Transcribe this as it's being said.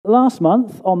last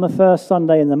month, on the first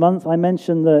Sunday in the month, I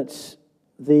mentioned that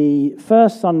the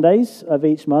first Sundays of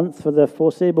each month for the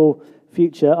foreseeable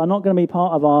future are not going to be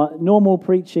part of our normal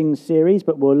preaching series,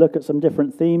 but we'll look at some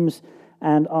different themes.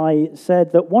 And I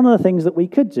said that one of the things that we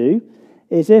could do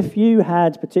is if you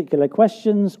had particular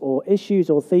questions or issues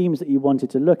or themes that you wanted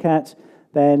to look at,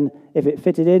 then if it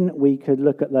fitted in, we could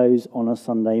look at those on a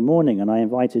Sunday morning. And I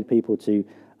invited people to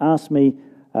ask me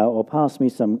or pass me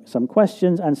some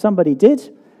questions, and somebody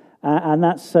did. And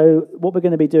that's so what we're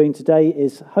going to be doing today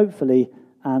is hopefully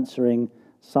answering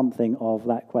something of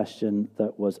that question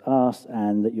that was asked,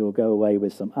 and that you'll go away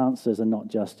with some answers and not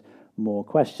just more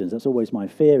questions. That's always my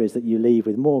fear, is that you leave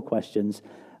with more questions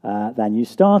than you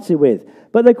started with.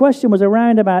 But the question was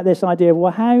around about this idea of,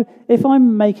 well, how, if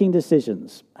I'm making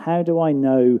decisions, how do I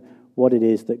know what it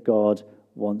is that God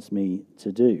wants me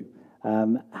to do?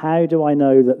 How do I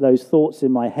know that those thoughts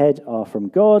in my head are from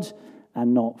God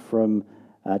and not from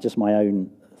just my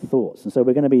own thoughts? And so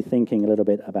we're going to be thinking a little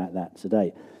bit about that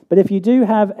today. But if you do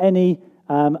have any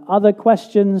other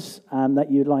questions that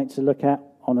you'd like to look at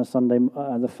on a Sunday,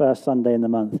 the first Sunday in the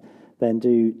month, then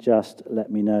do just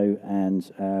let me know,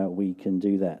 and we can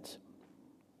do that.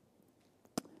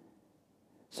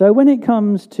 So when it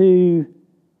comes to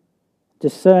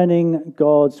discerning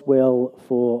God's will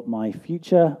for my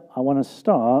future, I want to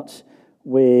start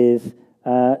with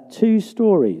two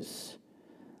stories.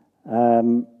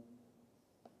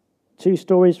 Two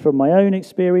stories from my own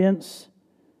experience.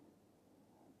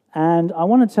 And I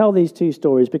want to tell these two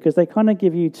stories because they kind of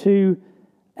give you two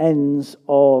ends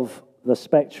of the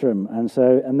spectrum,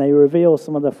 and they reveal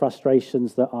some of the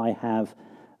frustrations that I have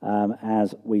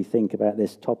as we think about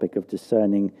this topic of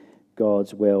discerning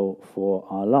God's will for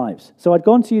our lives. So I'd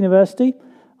gone to university.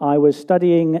 I was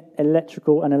studying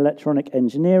electrical and electronic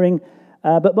engineering,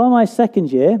 but by my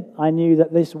second year, I knew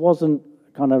that this wasn't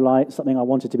kind of like something I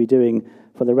wanted to be doing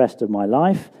for the rest of my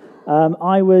life.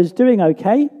 I was doing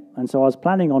okay, and so I was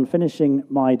planning on finishing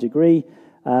my degree.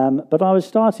 But I was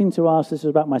starting to ask, this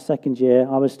was about my second year,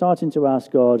 I was starting to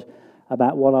ask God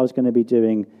about what I was going to be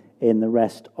doing in the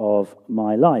rest of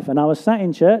my life. And I was sat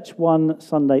in church one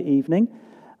Sunday evening,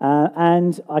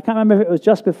 and I can't remember if it was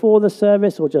just before the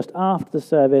service or just after the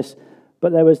service,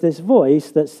 but there was this voice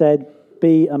that said,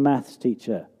 "Be a maths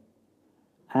teacher."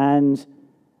 And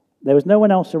there was no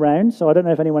one else around, so I don't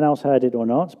know if anyone else heard it or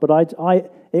not, but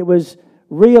it was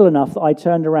real enough that I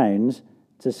turned around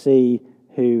to see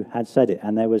who had said it,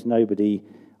 and there was nobody.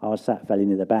 I was sat fairly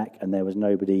near the back, and there was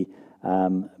nobody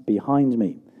behind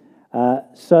me.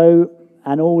 So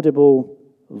an audible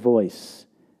voice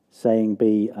saying,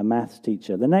 "Be a maths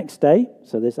teacher." The next day,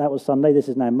 so that was Sunday, this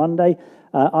is now Monday,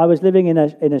 I was living in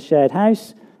a shared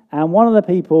house, and one of the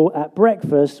people at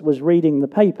breakfast was reading the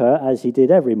paper, as he did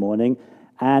every morning,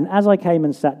 and as I came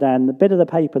and sat down, the bit of the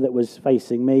paper that was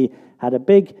facing me had a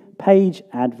big page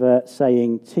advert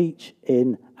saying, "Teach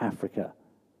in Africa."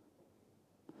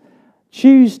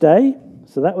 Tuesday,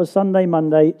 so that was Sunday,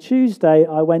 Monday. Tuesday,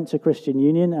 I went to Christian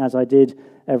Union, as I did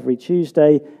every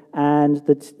Tuesday, and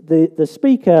the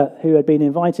speaker who had been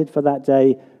invited for that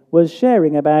day was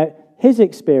sharing about his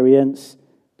experience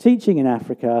teaching in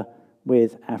Africa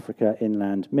with Africa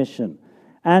Inland Mission.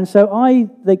 And so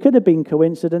they could have been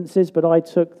coincidences, but I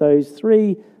took those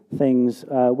three things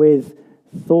with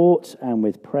thought and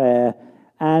with prayer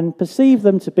and perceived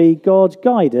them to be God's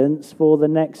guidance for the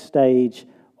next stage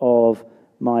of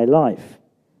my life.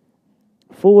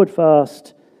 Forward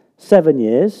fast 7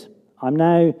 years, I'm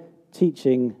now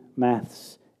teaching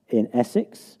maths in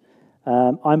Essex.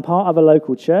 I'm part of a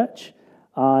local church.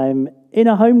 I'm in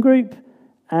a home group,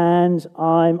 and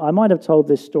I might have told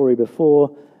this story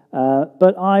before,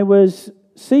 but I was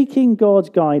seeking God's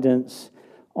guidance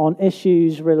on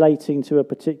issues relating to a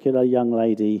particular young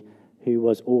lady who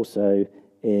was also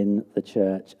in the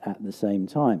church at the same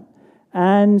time.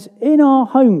 And in our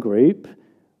home group,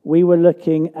 we were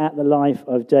looking at the life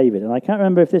of David. And I can't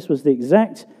remember if this was the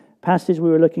exact passage we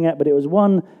were looking at, but it was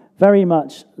one very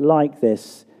much like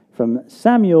this from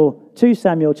 2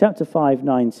 Samuel chapter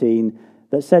 5:19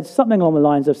 that said something along the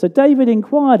lines of, "So David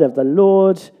inquired of the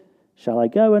Lord, 'Shall I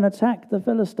go and attack the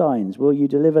Philistines? Will you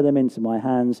deliver them into my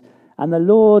hands?' And the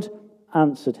Lord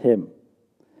answered him."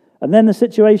 And then the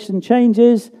situation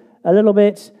changes a little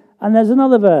bit, and there's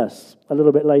another verse a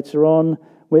little bit later on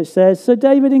which says, "So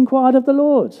David inquired of the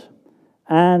Lord,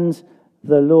 and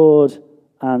the Lord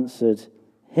answered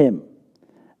him."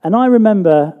 And I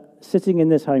remember sitting in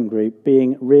this home group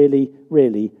being really,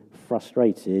 really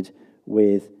frustrated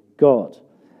with God.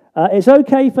 It's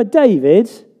okay for David.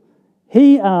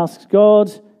 He asks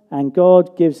God, and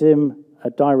God gives him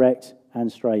a direct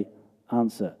and straight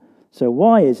answer. So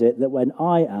why is it that when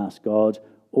I ask God,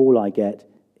 all I get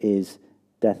is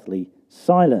deathly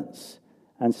silence?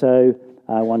 And so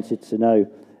I wanted to know.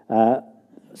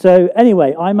 So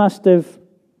anyway, I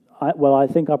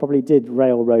think I probably did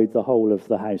railroad the whole of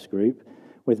the house group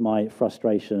with my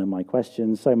frustration and my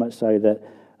questions, so much so that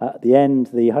at the end,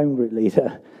 the home group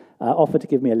leader offered to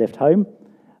give me a lift home.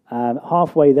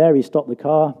 Halfway there, he stopped the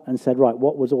car and said, right,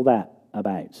 what was all that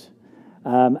about?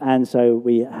 And so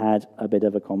we had a bit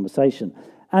of a conversation.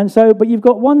 But you've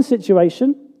got one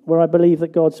situation where I believe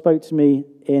that God spoke to me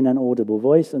in an audible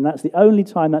voice, and that's the only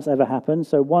time that's ever happened.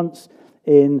 So once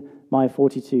in my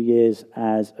 42 years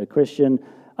as a Christian.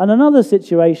 And another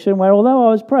situation where, although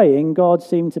I was praying, God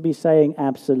seemed to be saying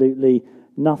absolutely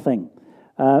nothing.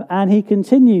 And he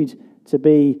continued to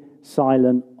be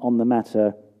silent on the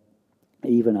matter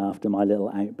even after my little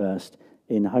outburst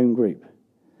in home group.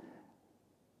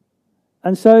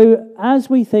 And so as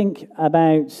we think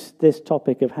about this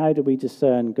topic of how do we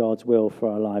discern God's will for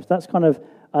our lives, that's kind of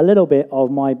a little bit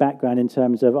of my background in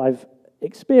terms of I've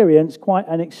experienced quite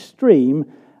an extreme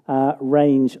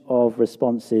range of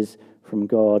responses from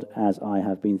God as I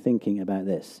have been thinking about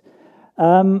this.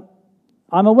 I'm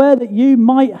aware that you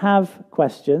might have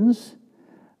questions,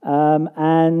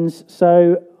 and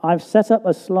so I've set up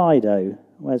a Slido.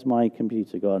 Where's my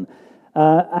computer gone?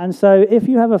 And so if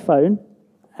you have a phone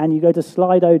and you go to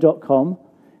slido.com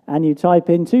and you type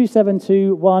in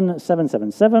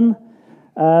 2721777,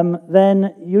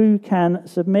 then you can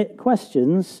submit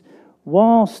questions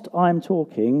whilst I'm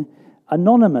talking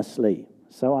anonymously.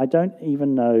 So I don't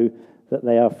even know that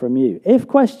they are from you. If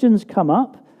questions come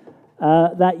up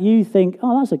that you think,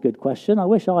 oh, that's a good question, I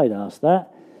wish I'd asked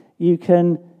that, you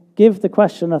can give the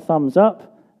question a thumbs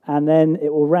up, and then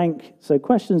it will rank. So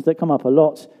questions that come up a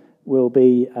lot will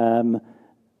be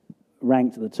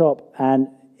ranked at the top. And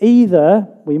either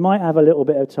we might have a little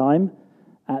bit of time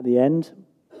at the end,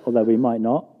 although we might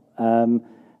not,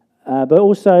 but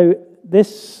also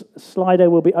this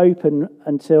Slido will be open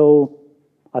until,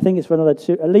 I think it's for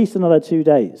at least another 2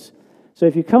 days. So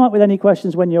if you come up with any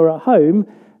questions when you're at home,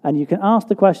 and you can ask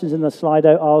the questions in the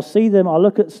Slido, I'll see them. I'll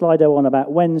look at Slido on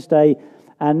about Wednesday,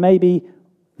 and maybe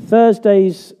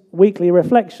Thursday's weekly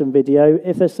reflection video.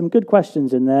 If there's some good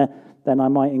questions in there, then I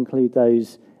might include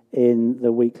those in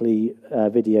the weekly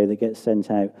video that gets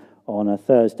sent out on a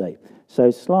Thursday. So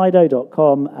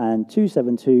slido.com and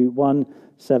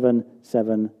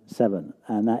 2721777,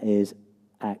 and that is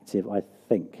active, I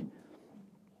think.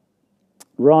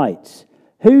 Right.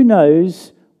 Who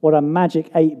knows what a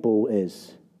magic 8-ball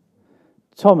is?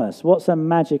 Thomas, what's a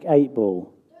magic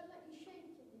 8-ball?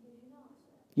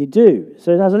 You do.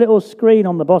 So it has a little screen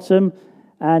on the bottom,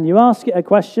 and you ask it a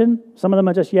question. Some of them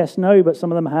are just yes, no, but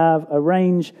some of them have a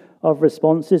range of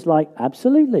responses like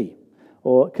absolutely,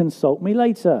 or consult me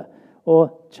later,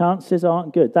 or chances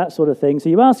aren't good, that sort of thing. So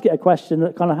you ask it a question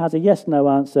that kind of has a yes, no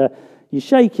answer. You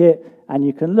shake it, and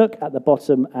you can look at the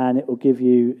bottom, and it will give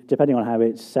you, depending on how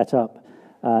it's set up,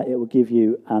 it will give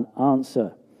you an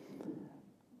answer.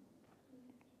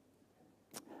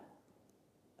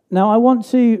 Now, I want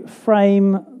to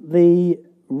frame the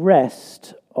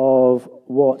rest of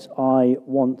what I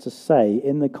want to say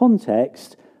in the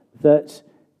context that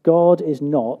God is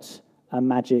not a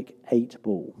magic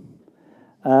 8-ball.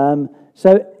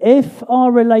 So if our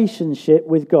relationship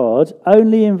with God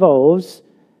only involves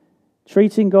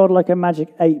treating God like a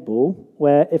magic 8-ball,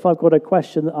 where if I've got a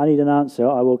question that I need an answer,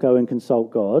 I will go and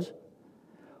consult God,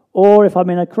 or if I'm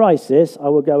in a crisis, I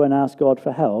will go and ask God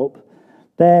for help,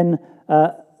 then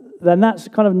that's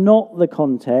kind of not the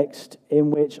context in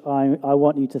which I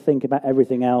want you to think about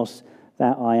everything else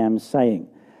that I am saying.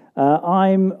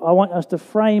 I want us to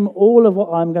frame all of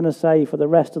what I'm going to say for the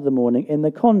rest of the morning in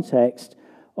the context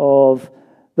of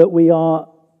that we are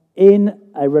in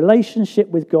a relationship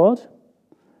with God,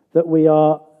 that we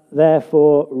are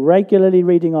therefore regularly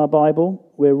reading our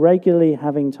Bible, we're regularly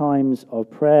having times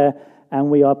of prayer, and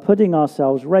we are putting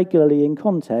ourselves regularly in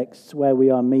contexts where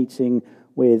we are meeting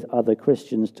with other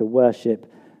Christians to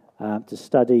worship, to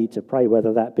study, to pray,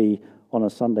 whether that be on a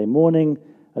Sunday morning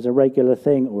as a regular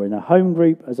thing, or in a home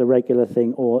group as a regular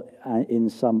thing, or in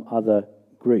some other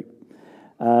group.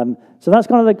 So that's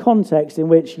kind of the context in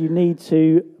which you need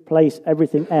to place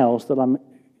everything else that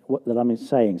I'm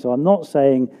saying. So I'm not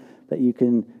saying that you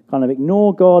can kind of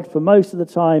ignore God for most of the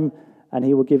time and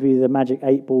he will give you the magic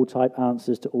 8-ball type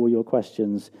answers to all your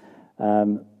questions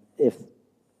if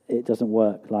it doesn't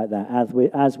work like that.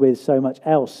 As with so much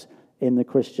else in the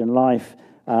Christian life,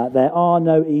 there are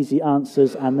no easy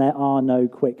answers and there are no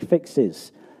quick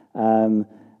fixes. And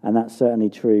that's certainly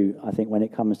true, I think, when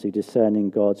it comes to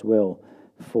discerning God's will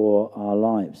for our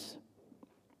lives.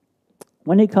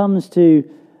 When it comes to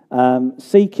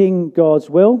seeking God's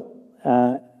will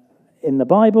in the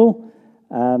Bible,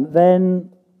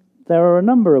 then there are a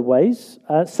number of ways,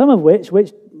 some of which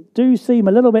do seem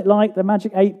a little bit like the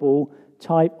magic 8-ball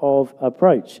type of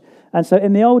approach. And so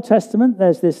in the Old Testament,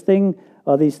 there's this thing,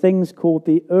 or these things called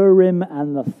the Urim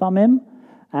and the Thummim,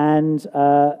 and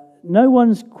no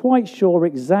one's quite sure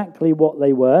exactly what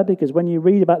they were, because when you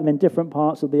read about them in different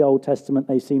parts of the Old Testament,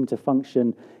 they seem to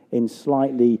function in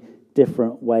slightly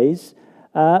different ways.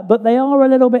 But they are a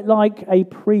little bit like a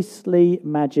priestly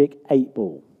magic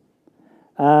 8-ball.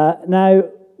 Now,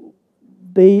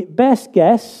 the best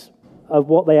guess of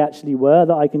what they actually were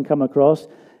that I can come across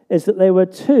is that they were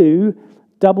two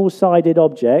double-sided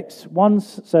objects,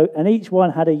 and each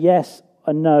one had a yes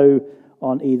and no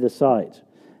on either side.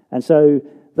 And so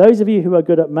those of you who are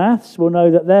good at maths will know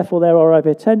that therefore there are a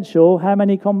potential, how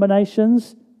many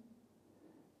combinations?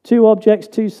 2 objects,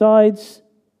 2 sides,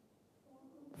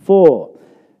 4.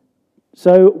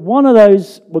 So one of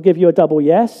those will give you a double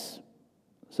yes,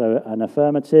 so an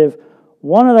affirmative.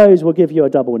 One of those will give you a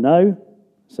double no,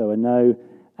 so a no.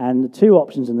 And the 2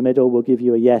 options in the middle will give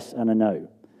you a yes and a no.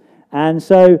 And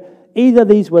so either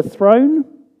these were thrown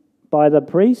by the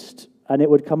priest, and it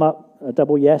would come up a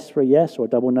double yes for a yes, or a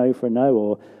double no for a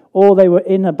no, or they were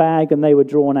in a bag and they were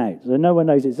drawn out. So no one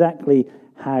knows exactly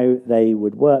how they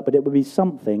would work, but it would be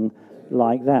something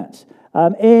like that.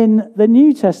 In the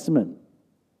New Testament,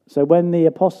 so when the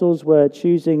apostles were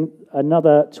choosing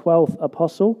another 12th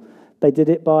apostle, they did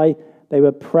it by, they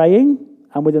were praying,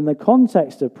 and within the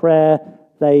context of prayer,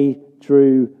 they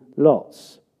drew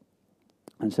lots.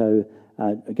 And so,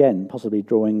 again, possibly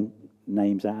drawing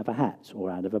names out of a hat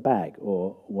or out of a bag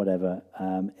or whatever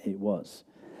it was.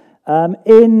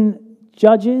 In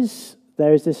Judges,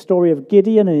 there is this story of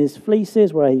Gideon and his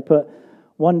fleeces, where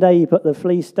one day he put the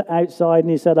fleece outside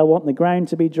and he said, I want the ground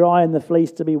to be dry and the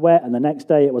fleece to be wet. And the next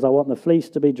day it was, I want the fleece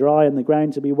to be dry and the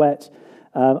ground to be wet.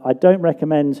 I don't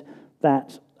recommend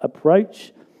that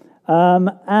approach.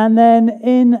 And then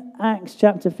in Acts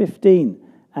chapter 15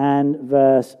 and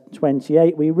verse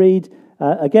 28, we read,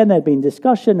 again, there'd been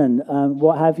discussion and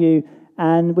what have you,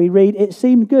 and we read, it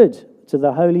seemed good to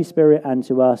the Holy Spirit and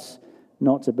to us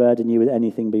not to burden you with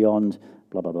anything beyond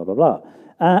blah, blah, blah, blah, blah.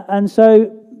 And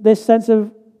so this sense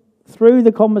of, through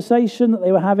the conversation that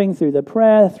they were having, through the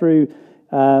prayer, through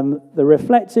the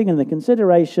reflecting and the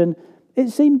consideration, it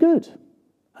seemed good.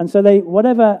 And so they,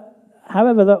 whatever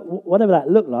that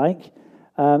looked like,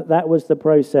 that was the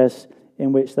process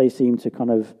in which they seemed to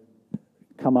kind of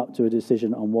come up to a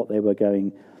decision on what they were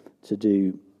going to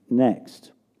do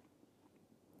next.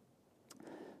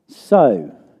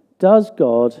 So, does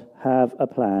God have a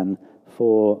plan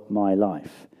for my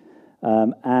life?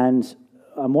 And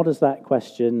what does that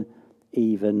question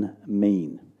even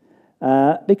mean?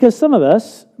 Because some of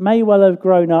us may well have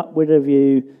grown up with a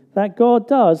view that God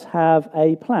does have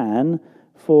a plan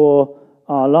for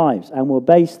our lives, and we'll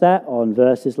base that on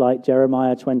verses like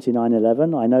Jeremiah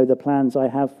 29:11. I know the plans I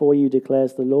have for you,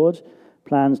 declares the Lord,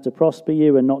 plans to prosper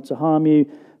you and not to harm you,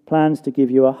 plans to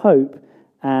give you a hope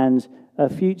and a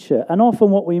future. And often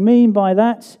what we mean by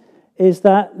that is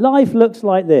that life looks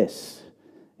like this.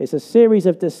 It's a series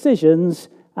of decisions,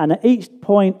 and at each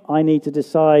point I need to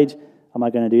decide, am I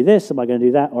going to do this, am I going to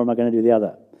do that, or am I going to do the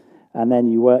other? And then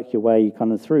you work your way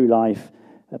kind of through life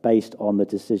based on the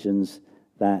decisions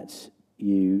that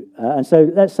you... and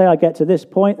so let's say I get to this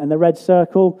point and the red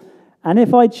circle, and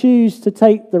if I choose to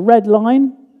take the red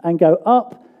line and go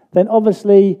up, then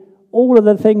obviously all of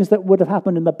the things that would have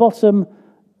happened in the bottom,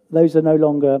 those are no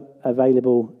longer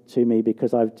available to me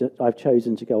because I've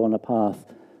chosen to go on a path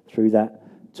through that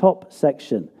top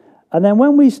section. And then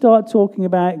when we start talking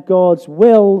about God's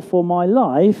will for my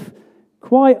life,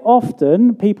 quite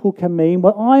often people can mean,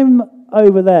 well, I'm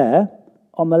over there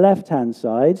on the left-hand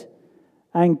side,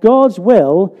 and God's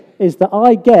will is that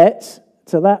I get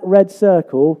to that red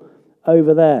circle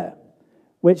over there,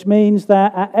 which means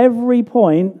that at every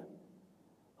point,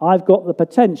 I've got the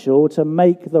potential to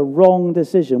make the wrong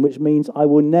decision, which means I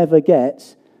will never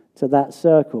get to that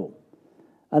circle.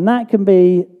 And that can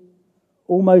be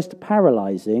almost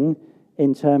paralyzing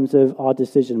in terms of our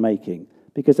decision-making,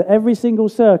 because at every single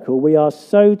circle, we are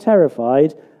so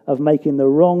terrified of making the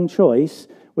wrong choice,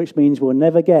 which means we'll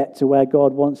never get to where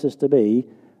God wants us to be,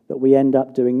 that we end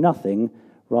up doing nothing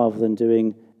rather than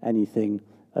doing anything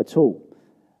at all.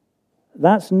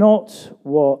 That's not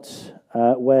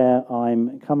where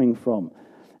I'm coming from.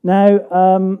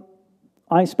 Now,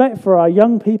 I expect for our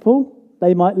young people,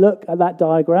 they might look at that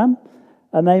diagram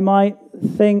and they might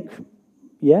think,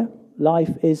 yeah,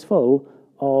 life is full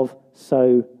of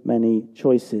so many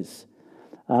choices.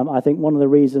 I think one of the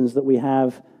reasons that we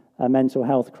have a mental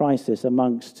health crisis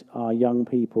amongst our young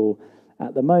people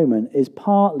at the moment is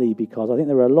partly because, I think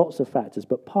there are lots of factors,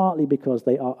 but partly because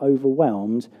they are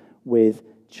overwhelmed with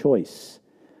choice.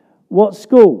 What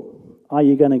school are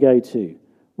you going to go to?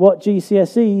 What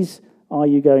GCSEs are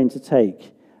you going to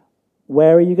take?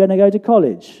 Where are you going to go to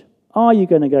college? Are you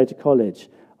going to go to college?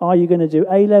 Are you going to do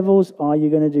A-levels? Are you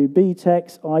going to do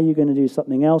B-Techs? Are you going to do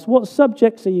something else? What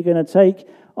subjects are you going to take?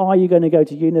 Are you going to go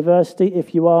to university?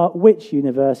 If you are, which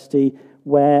university?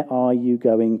 Where are you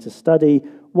going to study?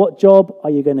 What job are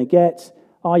you going to get?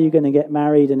 Are you going to get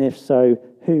married? And if so,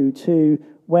 who to?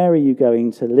 Where are you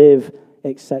going to live?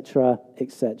 Etc.,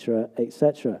 etc.,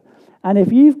 etc. And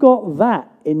if you've got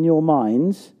that in your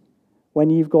mind, when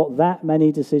you've got that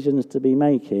many decisions to be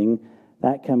making,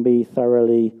 that can be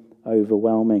thoroughly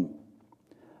overwhelming.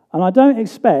 And I don't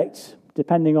expect,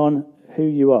 depending on who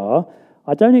you are,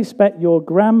 I don't expect your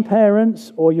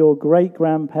grandparents or your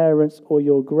great-grandparents or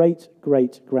your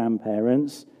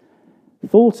great-great-grandparents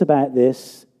thought about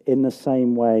this in the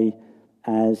same way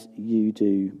as you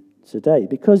do today.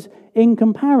 Because in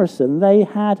comparison, they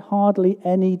had hardly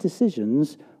any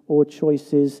decisions or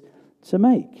choices to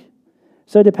make.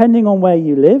 So depending on where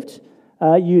you lived,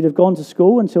 you'd have gone to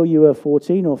school until you were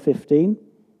 14 or 15,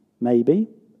 maybe,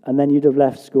 and then you'd have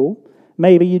left school.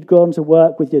 Maybe you'd gone to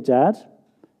work with your dad,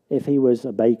 if he was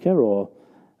a baker or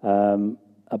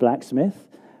a blacksmith.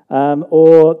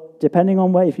 Or depending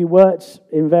on where, if you worked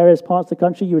in various parts of the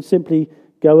country, you would simply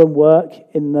go and work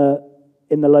in the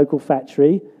local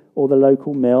factory or the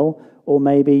local mill, or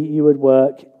maybe you would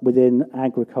work within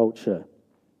agriculture.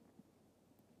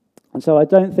 And so I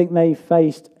don't think they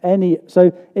faced any,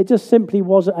 so it just simply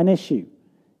wasn't an issue.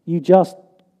 You just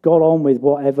got on with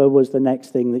whatever was the next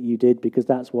thing that you did because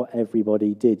that's what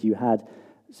everybody did. You had,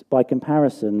 by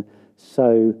comparison,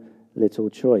 so little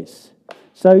choice.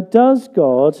 So does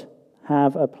God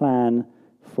have a plan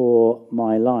for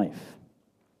my life?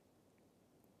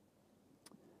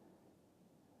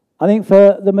 I think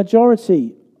for the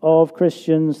majority of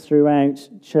Christians throughout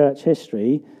church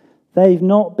history, they've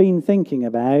not been thinking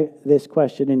about this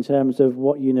question in terms of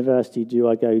what university do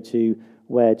I go to,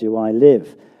 where do I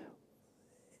live?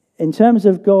 In terms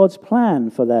of God's plan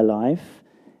for their life,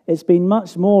 it's been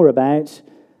much more about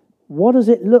what does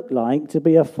it look like to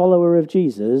be a follower of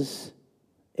Jesus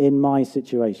in my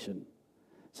situation?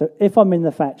 So if I'm in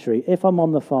the factory, if I'm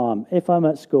on the farm, if I'm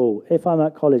at school, if I'm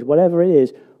at college, whatever it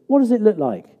is, what does it look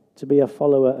like to be a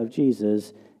follower of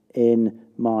Jesus in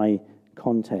my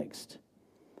context?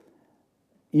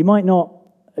 You might not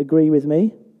agree with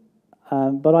me,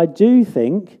 but I do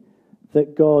think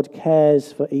that God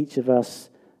cares for each of us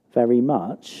very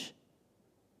much.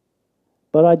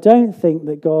 But I don't think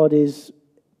that God is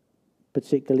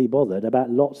particularly bothered about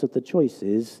lots of the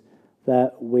choices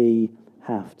that we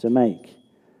have to make.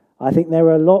 I think there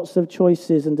are lots of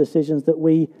choices and decisions that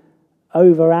we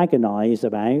over-agonize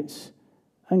about,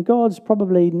 and God's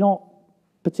probably not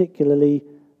particularly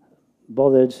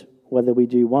bothered whether we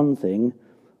do one thing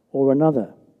or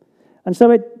another. And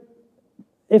so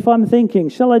if I'm thinking,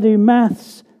 shall I do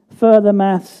maths, further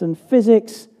maths and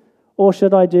physics, or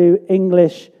should I do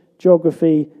English,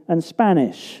 geography and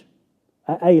Spanish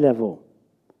at A-level?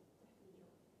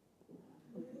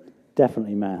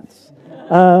 Definitely maths.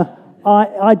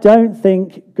 I don't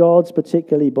think God's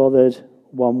particularly bothered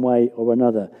one way or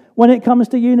another. When it comes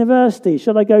to university,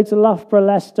 should I go to Loughborough,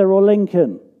 Leicester or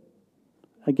Lincoln?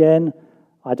 Again,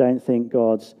 I don't think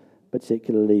God's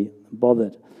particularly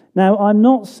bothered. Now, I'm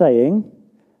not saying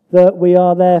that we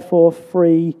are therefore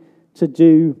free to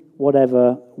do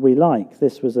whatever we like.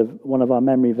 This was one of our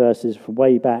memory verses from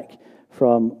way back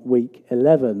from week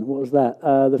 11. What was that?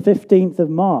 The 15th of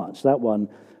March, that one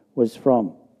was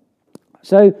from.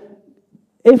 So,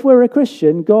 if we're a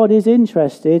Christian, God is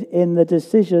interested in the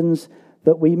decisions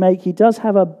that we make. He does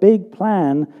have a big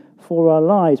plan for our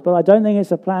lives, but I don't think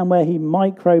it's a plan where he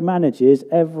micromanages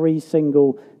every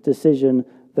single decision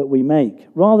that we make.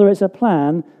 Rather, it's a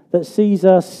plan that sees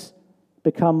us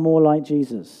become more like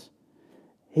Jesus.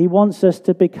 He wants us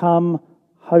to become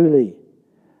holy.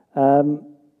 And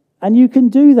you can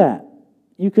do that.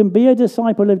 You can be a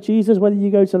disciple of Jesus, whether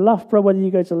you go to Loughborough, whether you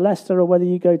go to Leicester, or whether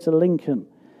you go to Lincoln.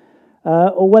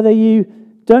 Or whether you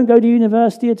don't go to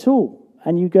university at all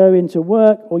and you go into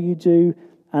work or you do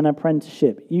an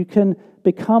apprenticeship. You can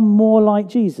become more like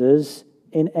Jesus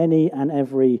in any and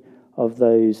every of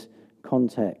those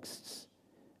contexts.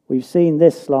 We've seen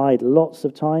this slide lots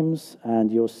of times,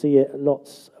 and you'll see it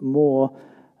lots more,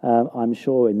 I'm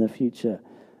sure, in the future.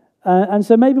 And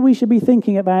so maybe we should be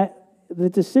thinking about the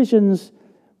decisions.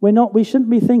 We shouldn't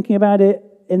be thinking about it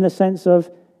in the sense of,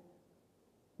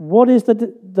 what is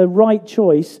the right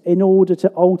choice in order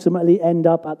to ultimately end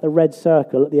up at the red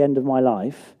circle at the end of my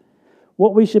life?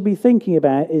 What we should be thinking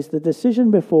about is the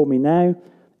decision before me now.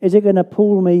 Is it going to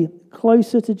pull me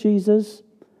closer to Jesus?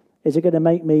 Is it going to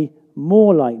make me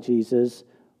more like Jesus?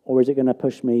 Or is it going to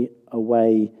push me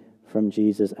away from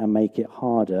Jesus and make it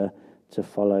harder to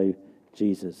follow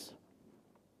Jesus?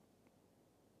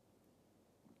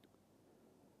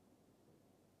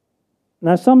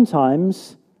 Now,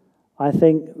 sometimes I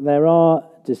think there are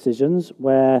decisions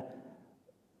where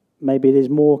maybe it is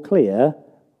more clear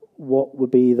what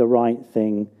would be the right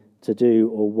thing to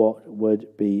do or what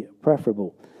would be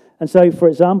preferable. And so, for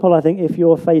example, I think if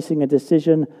you're facing a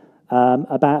decision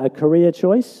about a career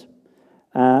choice,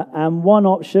 and one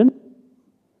option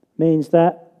means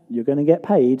that you're going to get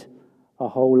paid a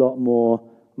whole lot more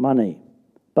money.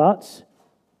 But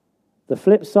the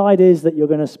flip side is that you're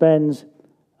going to spend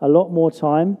a lot more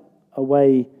time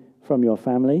away from your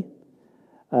family.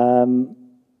 It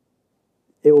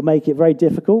will make it very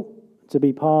difficult to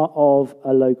be part of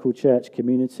a local church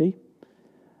community.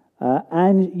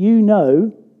 And you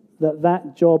know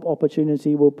that job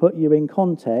opportunity will put you in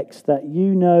context that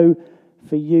you know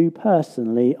for you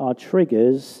personally are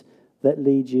triggers that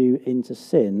lead you into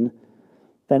sin.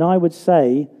 Then I would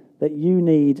say that you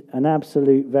need an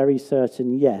absolute, very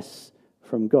certain yes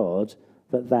from God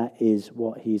that is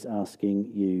what he's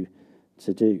asking you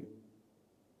to do.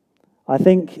 I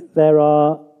think there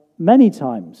are many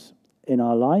times in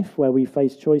our life where we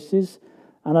face choices,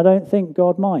 and I don't think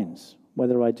God minds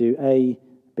whether I do A,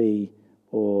 B,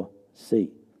 or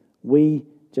C. We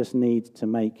just need to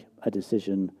make a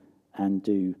decision and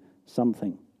do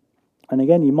something. And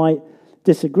again, you might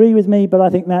disagree with me, but I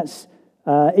think that's,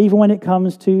 even when it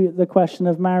comes to the question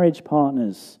of marriage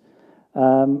partners,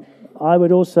 I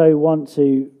would also want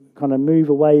to kind of move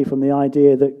away from the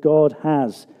idea that God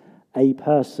has a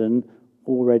person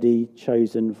already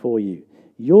chosen for you.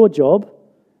 Your job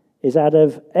is, out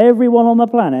of everyone on the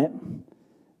planet,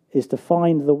 is to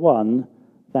find the one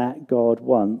that God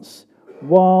wants,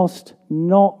 whilst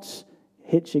not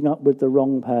hitching up with the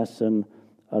wrong person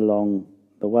along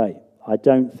the way. I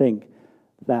don't think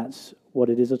that's what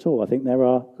it is at all. I think there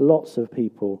are lots of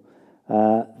people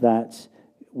that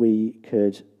we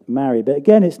could marry. But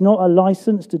again, it's not a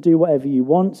license to do whatever you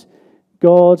want.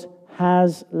 God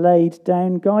has laid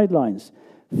down guidelines.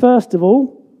 First of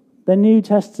all, the New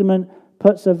Testament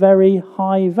puts a very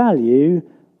high value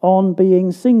on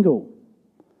being single.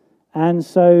 And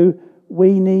so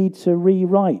we need to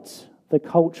rewrite the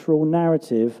cultural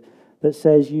narrative that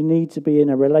says you need to be in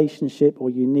a relationship or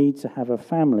you need to have a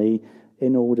family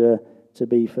in order to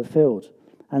be fulfilled.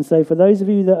 And so for those of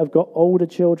you that have got older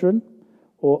children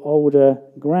or older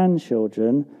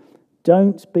grandchildren,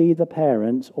 don't be the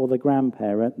parent or the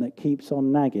grandparent that keeps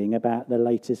on nagging about the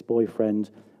latest boyfriend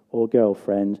or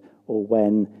girlfriend or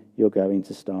when you're going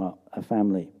to start a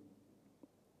family.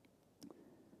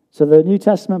 So the New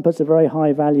Testament puts a very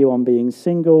high value on being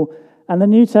single, and the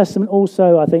New Testament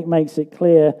also, I think, makes it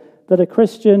clear that a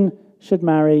Christian should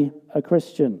marry a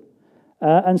Christian.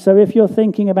 And so if you're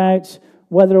thinking about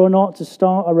whether or not to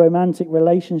start a romantic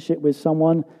relationship with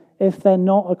someone, if they're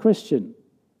not a Christian,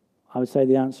 I would say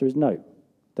the answer is no.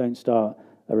 Don't start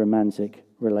a romantic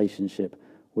relationship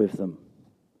with them.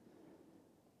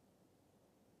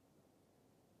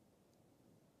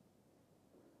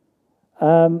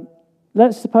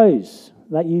 Let's suppose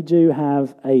that you do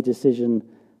have a decision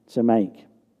to make.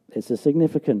 It's a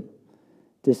significant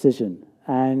decision,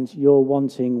 and you're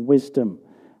wanting wisdom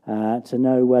to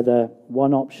know whether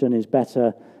one option is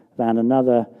better than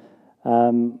another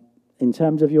in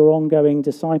terms of your ongoing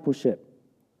discipleship.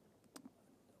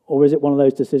 Or is it one of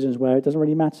those decisions where it doesn't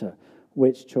really matter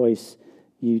which choice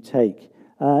you take?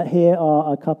 Here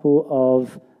are a couple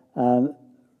of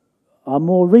our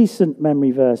more recent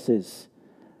memory verses.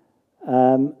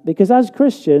 Because as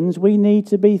Christians, we need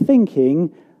to be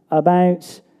thinking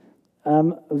about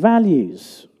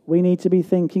values. We need to be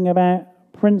thinking about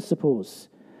principles.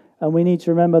 And we need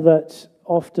to remember that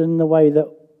often the way that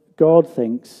God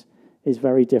thinks is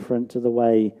very different to the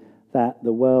way that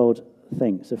the world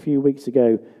thinks. A few weeks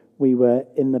ago, we were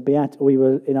in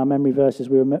our memory verses,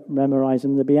 we were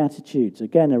memorizing the Beatitudes.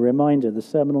 Again, a reminder, the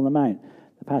Sermon on the Mount,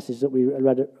 the passage that we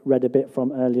read a bit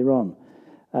from earlier on,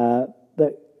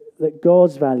 that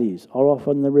God's values are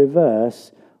often the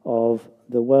reverse of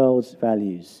the world's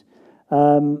values.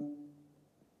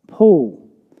 Paul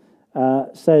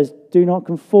says, do not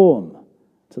conform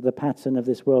to the pattern of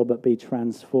this world, but be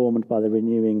transformed by the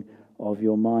renewing of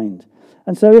your mind.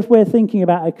 And so if we're thinking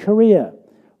about a career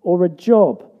or a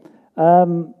job,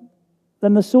 then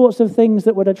the sorts of things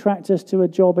that would attract us to a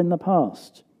job in the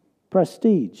past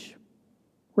prestige,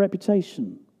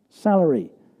 reputation, salary,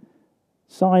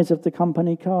 size of the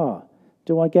company car?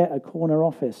 Do I get a corner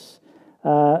office?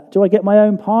 Do I get my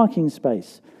own parking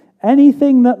space?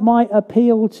 Anything that might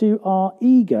appeal to our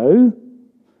ego,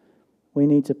 we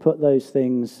need to put those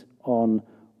things on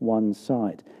one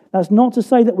side. That's not to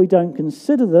say that we don't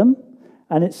consider them,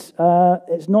 and it's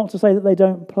not to say that they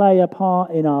don't play a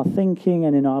part in our thinking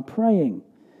and in our praying.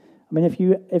 I mean,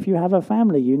 if you have a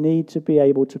family, you need to be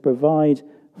able to provide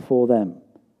for them.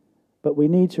 But we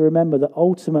need to remember that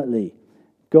ultimately,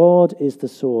 God is the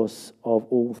source of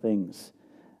all things.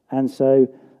 And so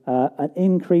an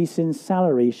increase in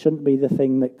salary shouldn't be the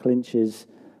thing that clinches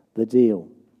the deal.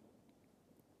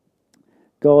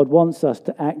 God wants us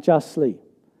to act justly.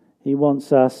 He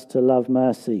wants us to love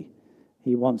mercy.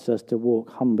 He wants us to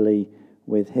walk humbly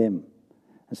with him.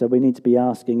 And so we need to be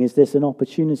asking, is this an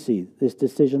opportunity, this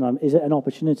decision, is it an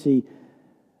opportunity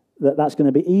that's going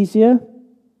to be easier,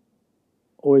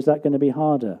 or is that going to be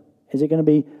harder? Is it going to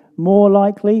be more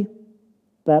likely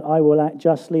that I will act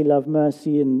justly, love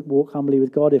mercy, and walk humbly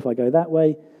with God if I go that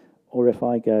way, or if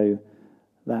I go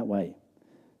that way?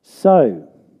 So,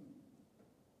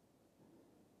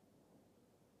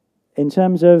 in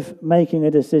terms of making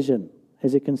a decision,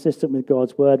 is it consistent with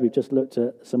God's word? We've just looked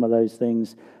at some of those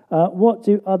things. What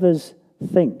do others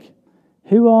think?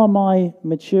 Who are my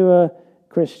mature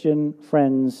Christian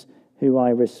friends who I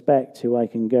respect, who I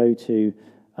can go to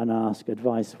and ask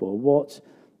advice for? What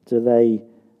do they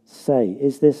say?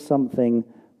 Is this something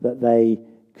that they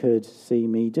could see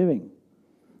me doing?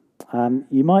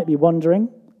 You might be wondering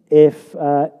if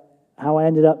how I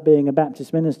ended up being a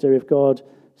Baptist minister if God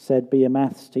said be a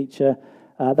maths teacher.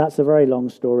 That's a very long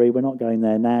story. We're not going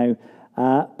there now.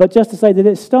 But just to say that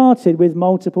it started with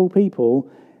multiple people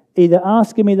either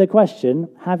asking me the question,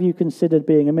 have you considered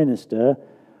being a minister,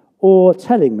 or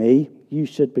telling me you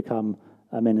should become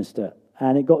a minister.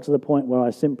 And it got to the point where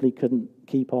I simply couldn't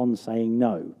keep on saying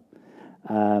no.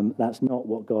 That's not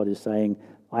what God is saying.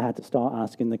 I had to start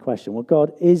asking the question, well,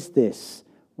 God, is this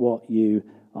what you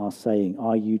are saying?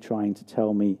 Are you trying to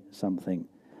tell me something?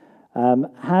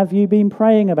 Have you been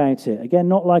praying about it? Again,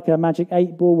 not like a magic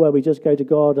 8-ball where we just go to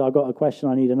God, I've got a question,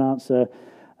 I need an answer,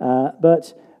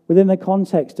 but within the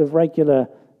context of regular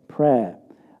prayer.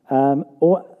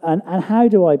 And how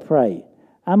do I pray?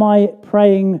 Am I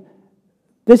praying,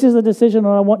 this is the decision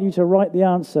and I want you to write the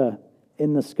answer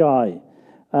in the sky?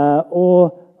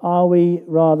 Or are we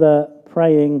rather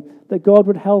praying that God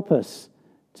would help us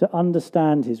to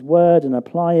understand his word and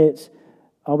apply it?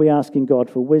 Are we asking God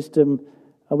for wisdom?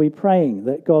 Are we praying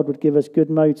that God would give us good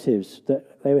motives,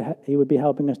 that he would be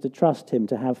helping us to trust him,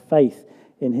 to have faith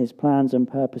in his plans and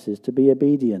purposes, to be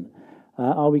obedient?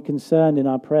 Are we concerned in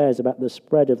our prayers about the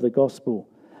spread of the gospel?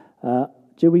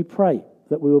 Do we pray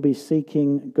that we will be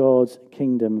seeking God's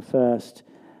kingdom first?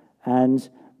 And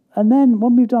then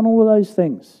when we've done all of those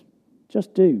things,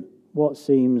 just do what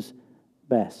seems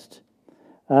best.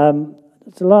 The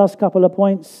last couple of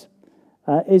points.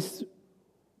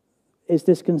 Is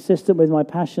this consistent with my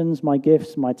passions, my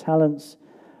gifts, my talents?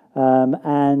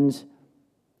 And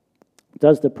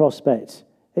does the prospect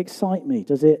excite me?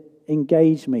 Does it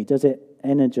engage me? Does it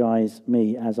energize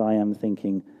me as I am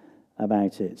thinking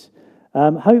about it?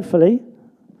 Hopefully,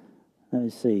 let me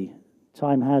see,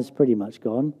 time has pretty much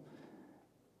gone.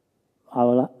 I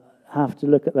will have to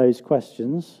look at those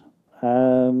questions,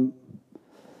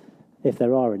 if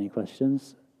there are any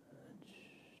questions.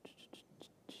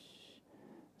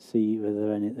 See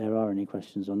whether there are any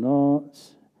questions or not.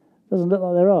 Doesn't look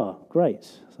like there are. Great.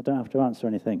 So I don't have to answer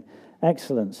anything.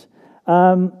 Excellent.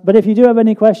 But if you do have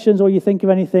any questions or you think of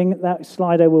anything, that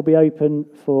Slido will be open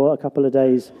for a couple of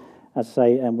days, as I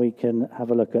say, and we can have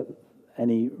a look at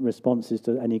any responses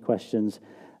to any questions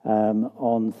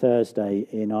on Thursday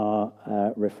in our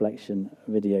reflection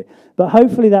video. But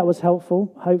hopefully that was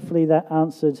helpful. Hopefully that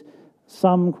answered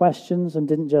some questions and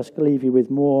didn't just leave you with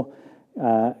more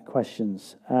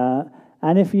questions.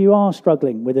 And if you are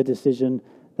struggling with a decision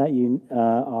that you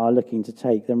are looking to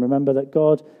take, then remember that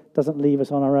God doesn't leave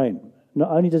us on our own.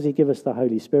 Not only does he give us the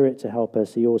Holy Spirit to help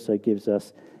us, he also gives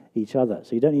us each other.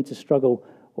 So you don't need to struggle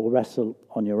or wrestle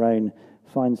on your own.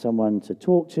 Find someone to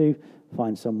talk to,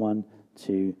 find someone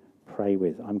to pray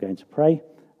with. I'm going to pray,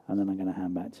 and then I'm going to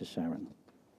hand back to Sharon.